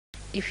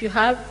If you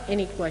have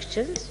any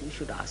questions, you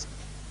should ask.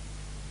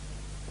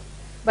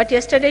 But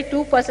yesterday,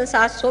 2 persons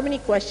asked so many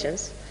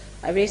questions,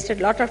 I wasted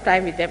a lot of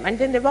time with them, and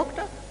then they walked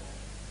out.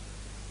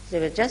 They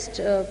were just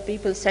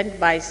people sent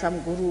by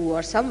some guru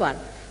or someone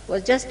who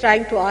was just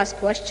trying to ask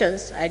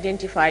questions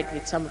identified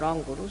with some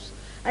wrong gurus.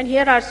 And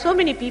here are so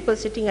many people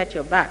sitting at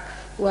your back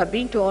who have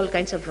been to all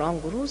kinds of wrong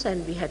gurus,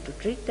 and we had to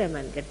treat them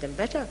and get them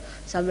better.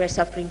 Some were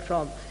suffering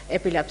from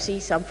epilepsy,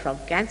 some from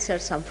cancer,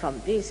 some from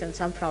this and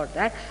some from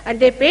that, and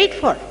they paid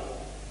for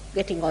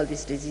getting all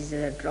these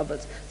diseases and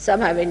troubles. Some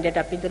have ended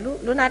up in the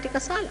lunatic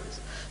asylums.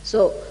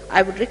 So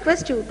I would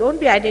request you, don't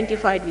be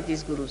identified with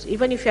these gurus.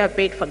 Even if you have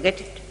paid, forget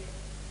it.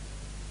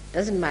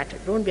 Doesn't matter.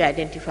 Don't be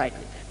identified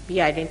with them. Be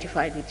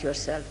identified with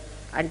yourself.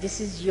 And this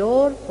is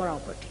your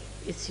property.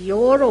 It's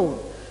your own.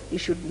 You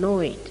should know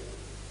it.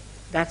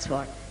 That's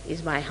what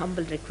is my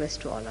humble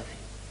request to all of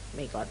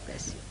you. May God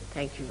bless you.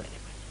 Thank you very much.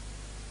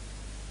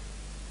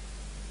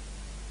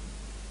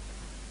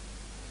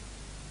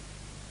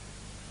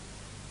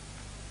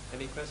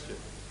 Any questions?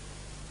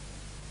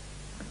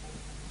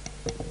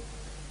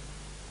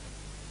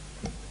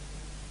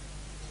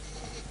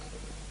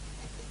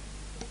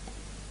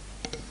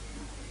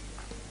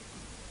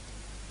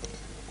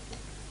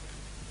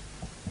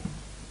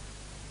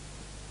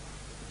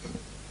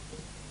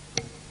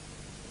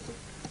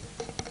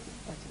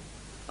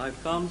 I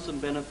found some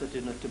benefit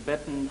in a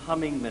Tibetan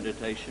humming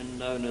meditation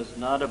known as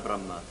Nada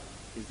Brahma.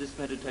 Is this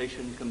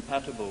meditation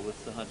compatible with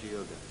Sahaja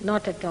Yoga?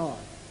 Not at all.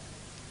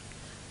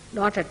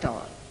 Not at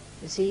all.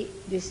 You see,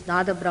 this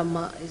Nada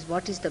Brahma is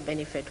what is the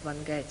benefit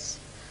one gets,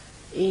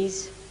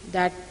 is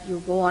that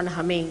you go on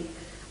humming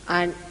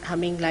and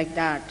humming like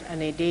that,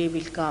 and a day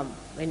will come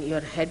when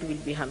your head will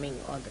be humming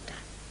all the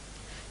time.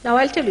 Now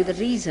I'll tell you the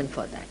reason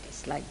for that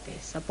is like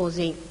this.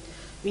 Supposing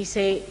we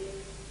say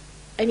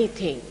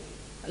anything,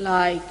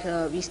 like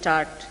we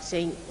start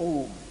saying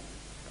Om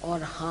or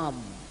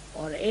Hum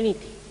or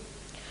anything,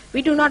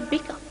 we do not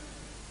become.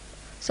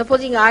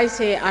 Supposing I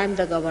say I am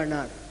the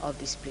governor of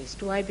this place,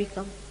 do I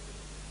become?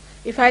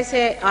 If I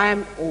say I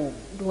am Om,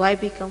 do I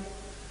become?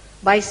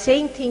 By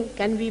saying thing,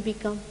 can we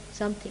become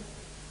something?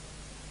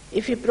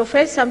 If we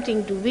profess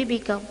something, do we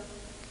become?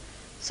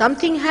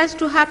 Something has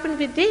to happen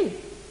within.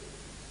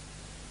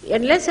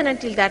 Unless and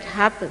until that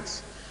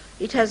happens,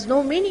 it has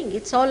no meaning.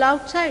 It's all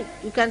outside.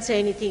 You can say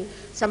anything.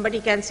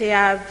 Somebody can say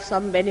I have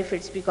some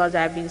benefits because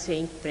I have been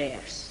saying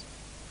prayers.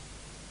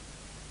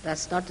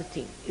 That's not the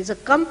thing. It's a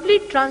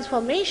complete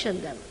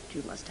transformation that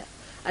you must have.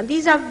 And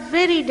these are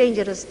very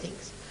dangerous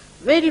things.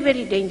 Very,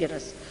 very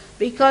dangerous.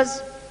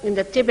 Because in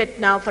the Tibet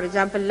now, for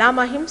example,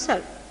 Lama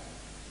himself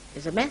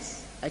is a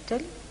mess, I tell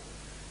you.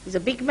 It's a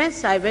big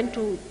mess. I went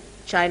to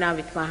China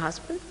with my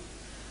husband,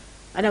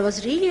 and I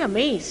was really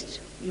amazed.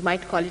 You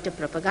might call it a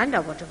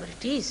propaganda, whatever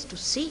it is, to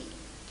see.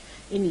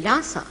 In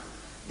Lhasa,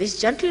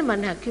 this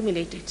gentleman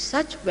accumulated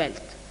such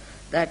wealth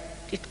that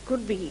it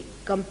could be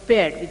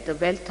compared with the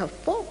wealth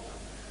of Pope.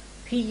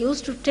 He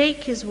used to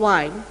take his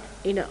wine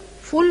in a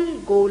full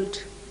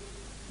gold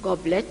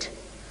goblet,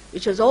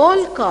 which was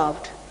all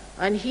carved,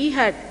 and he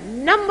had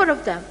number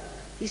of them.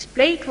 His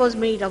plate was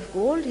made of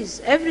gold, his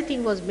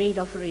everything was made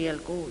of real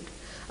gold.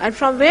 And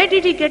from where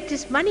did he get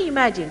this money?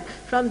 Imagine,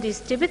 from these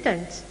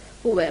Tibetans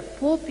who were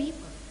poor people.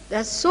 They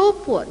are so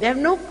poor. They have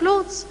no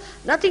clothes,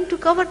 nothing to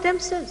cover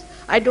themselves.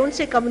 I don't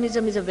say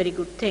communism is a very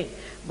good thing,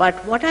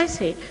 but what I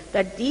say,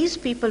 that these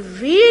people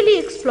really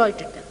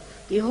exploited them.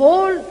 The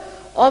whole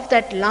of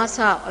that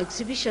Lhasa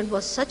exhibition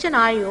was such an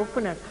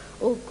eye-opener.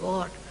 Oh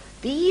God,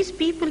 these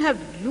people have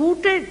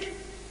looted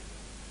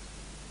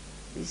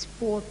these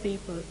poor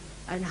people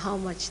and how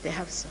much they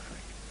have suffered.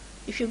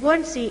 If you go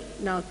and see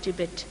now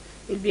Tibet,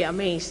 you'll be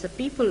amazed. The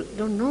people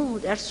don't know.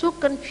 They are so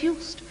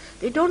confused.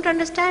 They don't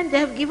understand. They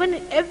have given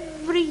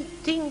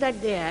everything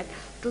that they had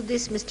to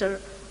this Mr.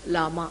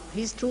 Lama.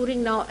 He's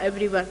touring now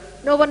everywhere.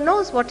 No one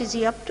knows what is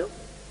he up to.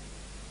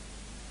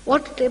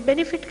 What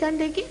benefit can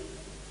they give?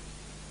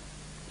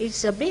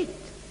 It's a myth.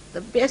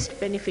 The best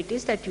benefit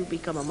is that you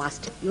become a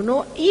master. You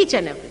know each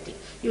and everything.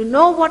 You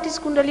know what is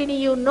Kundalini,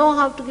 you know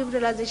how to give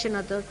realization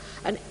others,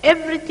 and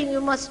everything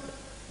you must.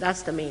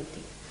 That's the main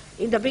thing.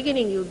 In the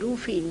beginning you do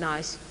feel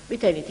nice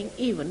with anything,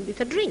 even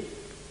with a drink.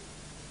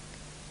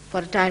 For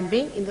a time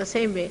being, in the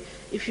same way,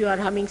 if you are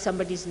humming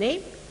somebody's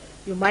name,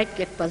 you might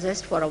get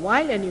possessed for a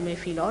while and you may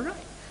feel all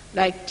right.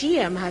 Like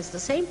TM has the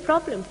same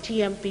problem.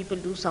 TM people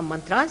do some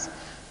mantras.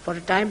 For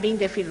a time being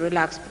they feel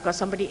relaxed because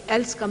somebody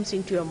else comes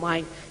into your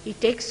mind. He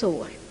takes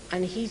over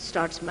and he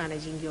starts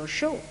managing your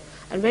show.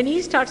 And when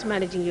he starts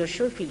managing your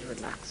show, you feel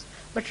relaxed.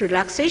 But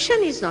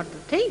relaxation is not the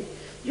thing.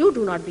 You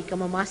do not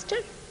become a master.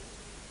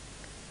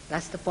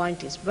 That's the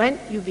point is, when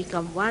you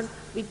become one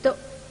with the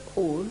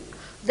whole,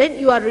 then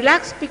you are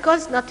relaxed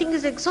because nothing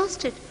is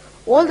exhausted.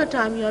 All the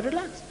time you are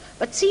relaxed.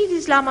 But see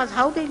these lamas,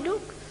 how they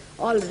look.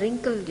 All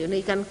wrinkled,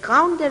 you can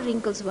count their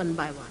wrinkles one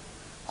by one.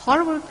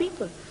 Horrible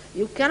people.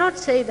 You cannot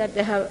say that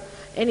they have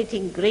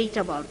anything great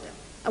about them.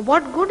 And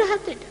what good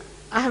have they done?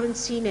 I haven't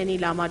seen any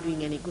lama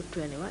doing any good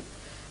to anyone.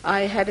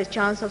 I had a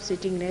chance of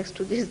sitting next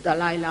to this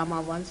Dalai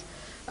Lama once.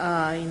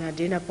 in a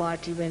dinner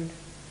party when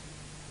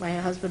my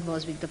husband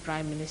was with the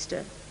Prime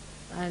Minister,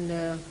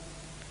 and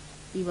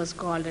he was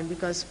called, and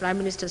because Prime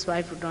Minister's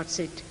wife would not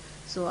sit,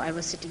 so I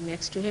was sitting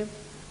next to him,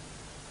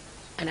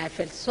 and I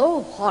felt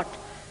so hot.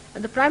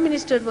 And the Prime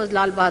Minister was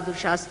Lal Bahadur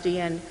Shastri,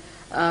 and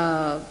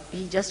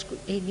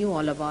he knew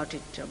all about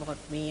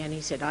me, and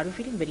he said, "Are you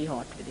feeling very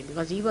hot with him?"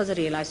 Because he was a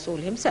realized soul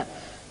himself.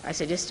 I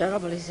said, "It's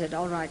terrible." He said,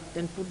 "All right,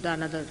 then put the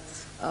another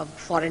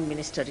foreign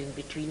minister in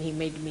between." He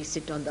made me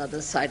sit on the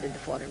other side, and the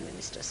foreign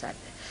minister sat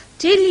there.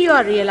 Till you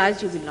are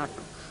realized, you will not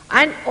know.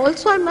 And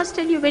also I must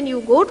tell you, when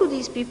you go to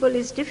these people,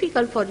 it's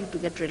difficult for you to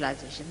get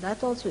realization.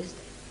 That also is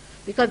there.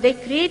 Because they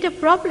create a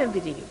problem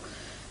within you.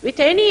 With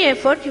any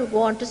effort, you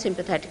go on to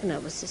sympathetic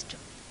nervous system.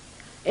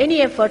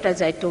 Any effort,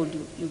 as I told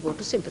you, you go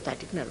to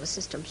sympathetic nervous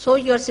system. So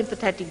your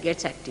sympathetic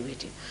gets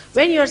activated.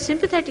 When your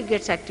sympathetic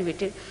gets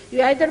activated,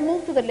 you either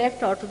move to the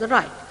left or to the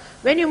right.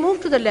 When you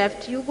move to the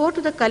left, you go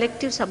to the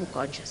collective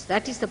subconscious.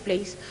 That is the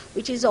place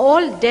which is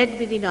all dead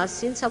within us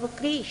since our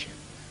creation.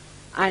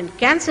 And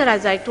cancer,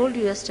 as I told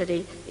you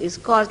yesterday, is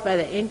caused by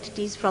the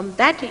entities from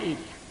that area.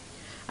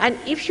 And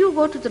if you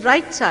go to the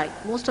right side,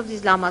 most of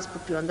these lamas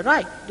put you on the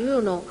right. Do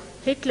you know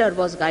Hitler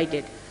was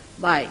guided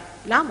by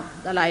Lama?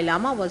 Dalai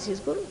Lama was his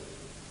guru.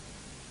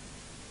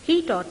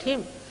 He taught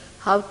him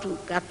how to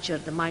capture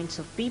the minds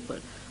of people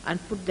and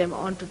put them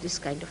onto this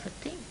kind of a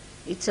thing.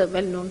 It's a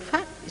well-known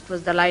fact. It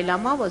was Dalai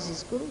Lama was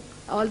his guru.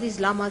 All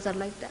these lamas are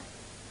like that.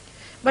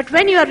 But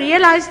when you are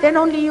realized, then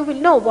only you will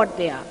know what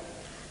they are.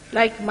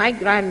 Like my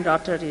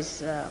granddaughter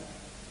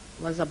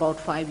was about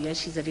 5 years.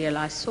 She's a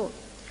realized soul.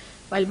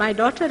 While my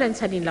daughter and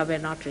son-in-law were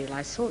not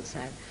realized souls,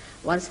 and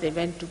once they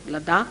went to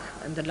Ladakh,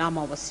 and the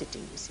Lama was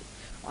sitting, you see,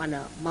 on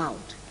a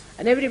mount,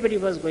 and everybody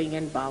was going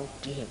and bowed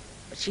to him,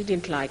 but she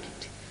didn't like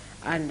it.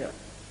 And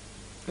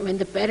when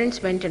the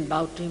parents went and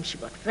bowed to him, she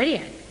got very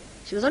angry.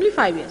 She was only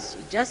 5 years.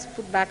 She just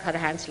put back her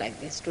hands like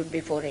this, stood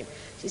before him.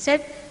 She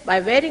said, "By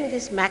wearing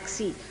this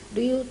maxi,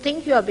 do you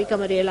think you have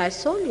become a realized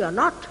soul? You are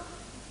not.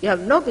 You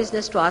have no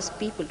business to ask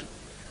people to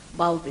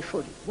bow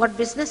before you. What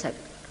business have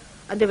you?"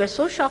 And they were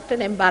so shocked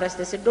and embarrassed.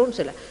 They said, "Don't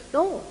say that."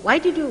 "No, why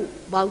did you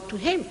bow to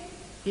him?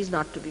 He's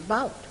not to be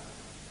bowed."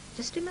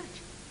 Just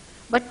imagine.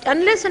 But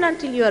unless and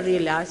until you are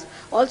realized,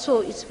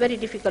 also it's very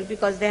difficult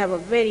because they have a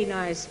very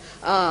nice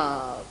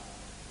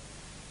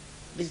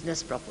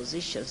business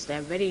propositions. They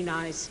have very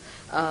nice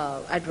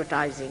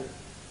advertising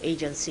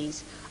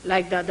agencies.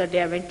 Like the other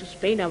day I went to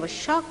Spain, I was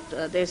shocked.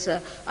 There's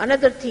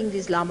another thing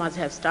these lamas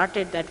have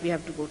started, that we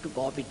have to go to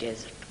Gobi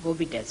Desert.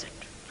 Gobi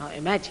Desert. Now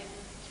imagine.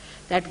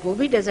 That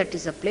Gobi Desert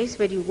is a place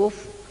where you go,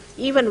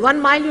 even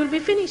 1 mile you will be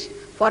finished.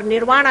 For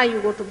Nirvana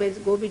you go to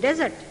Gobi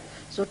Desert.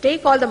 So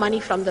take all the money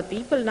from the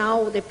people.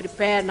 Now they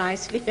prepare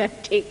nicely and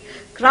take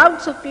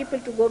crowds of people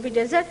to Gobi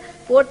Desert.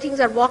 Poor things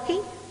are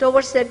walking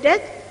towards their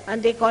death,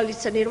 and they call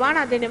it a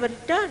Nirvana. They never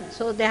return.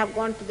 So they have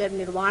gone to their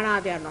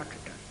Nirvana, they are not returned.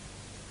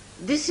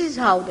 This is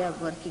how they are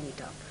working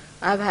it out.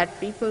 I have had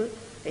people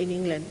in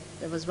England.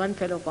 There was one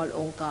fellow called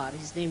Onkar.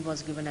 His name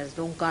was given as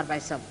Onkar by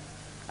some,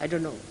 I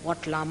don't know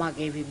what Lama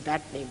gave him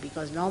that name,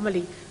 because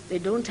normally they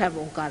don't have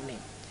Onkar name.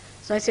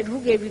 So I said,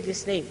 "Who gave you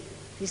this name?"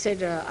 He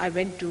said, "I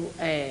went to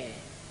a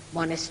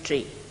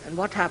monastery." And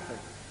what happened?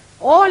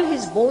 All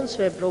his bones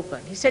were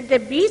broken. He said, "They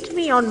beat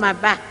me on my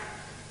back."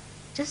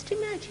 Just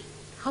imagine.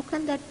 How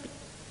can that be?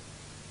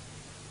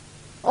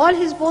 All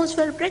his bones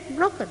were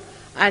broken.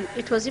 And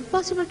it was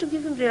impossible to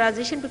give him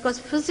realization because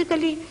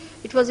physically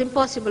it was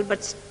impossible,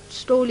 but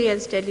slowly and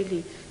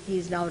steadily he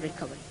is now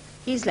recovering.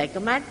 He is like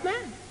a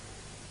madman.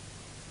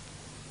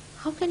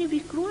 How can you be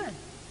cruel?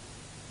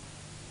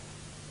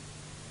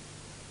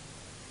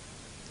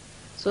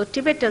 So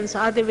Tibetans,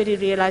 are they very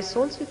realized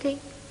souls, you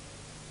think?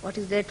 What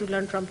is there to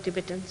learn from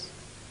Tibetans?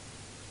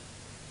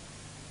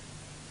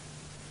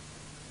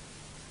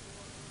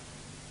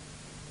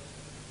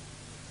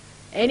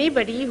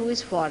 Anybody who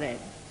is foreign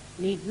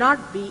need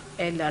not be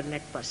a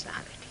learned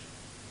personality.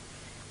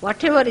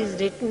 Whatever is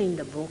written in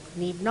the book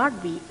need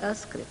not be a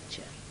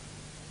scripture.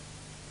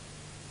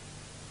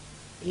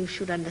 You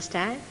should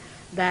understand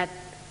that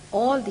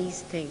all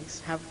these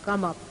things have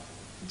come up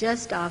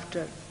just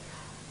after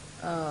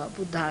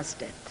Buddha's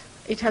death.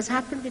 It has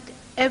happened with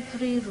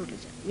every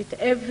religion, with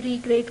every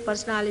great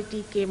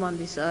personality came on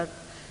this earth,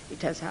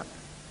 it has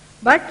happened.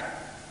 But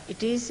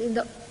it is in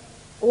the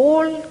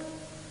old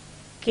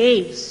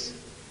caves,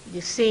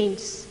 the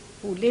saints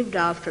who lived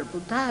after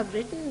Buddha have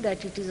written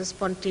that it is a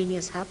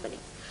spontaneous happening.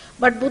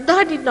 But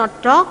Buddha did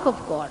not talk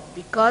of God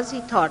because he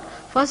thought,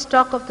 first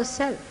talk of the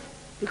self.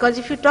 Because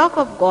if you talk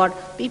of God,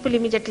 people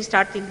immediately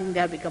start thinking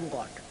they have become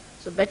God.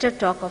 So better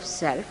talk of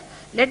self.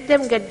 Let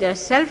them get their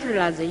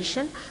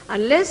self-realization.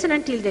 Unless and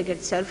until they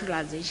get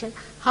self-realization,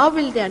 how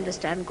will they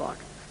understand God?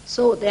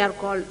 So they are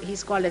called,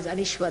 he's called as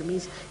Anishwar,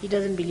 means he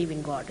doesn't believe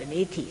in God, an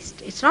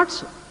atheist. It's not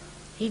so.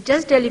 He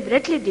just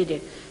deliberately did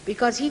it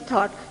because he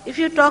thought if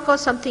you talk of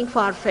something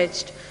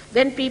far-fetched,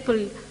 then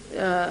people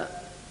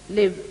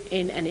live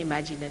in an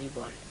imaginary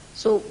world.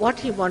 So what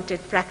he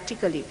wanted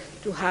practically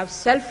to have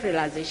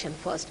self-realization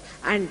first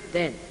and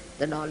then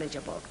the knowledge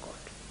about God.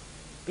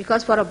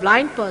 Because for a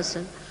blind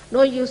person,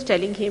 no use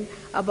telling him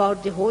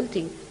about the whole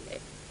thing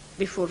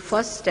before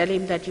first tell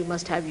him that you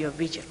must have your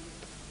vision.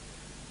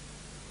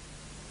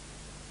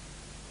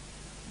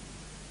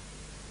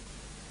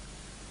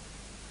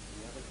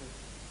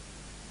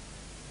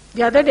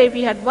 The other day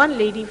we had one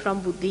lady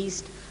from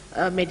Buddhist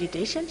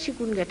meditation. She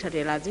couldn't get her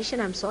realization,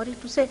 I'm sorry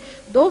to say,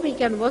 though we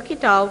can work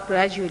it out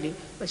gradually,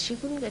 but she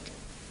couldn't get it.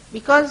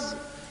 Because,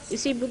 you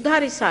see, Buddha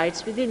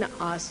resides within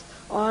us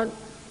on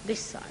this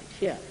side,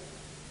 here.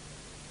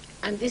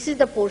 And this is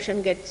the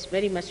portion gets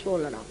very much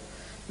swollen up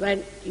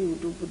when you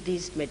do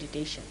Buddhist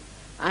meditation.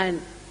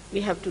 And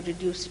we have to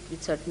reduce it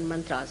with certain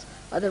mantras,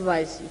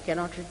 otherwise you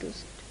cannot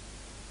reduce it.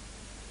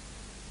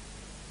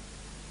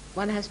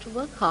 One has to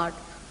work hard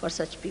for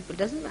such people,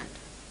 doesn't matter.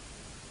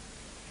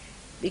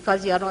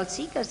 Because you are all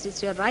seekers,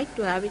 it's your right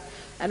to have it,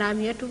 and I'm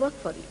here to work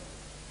for you.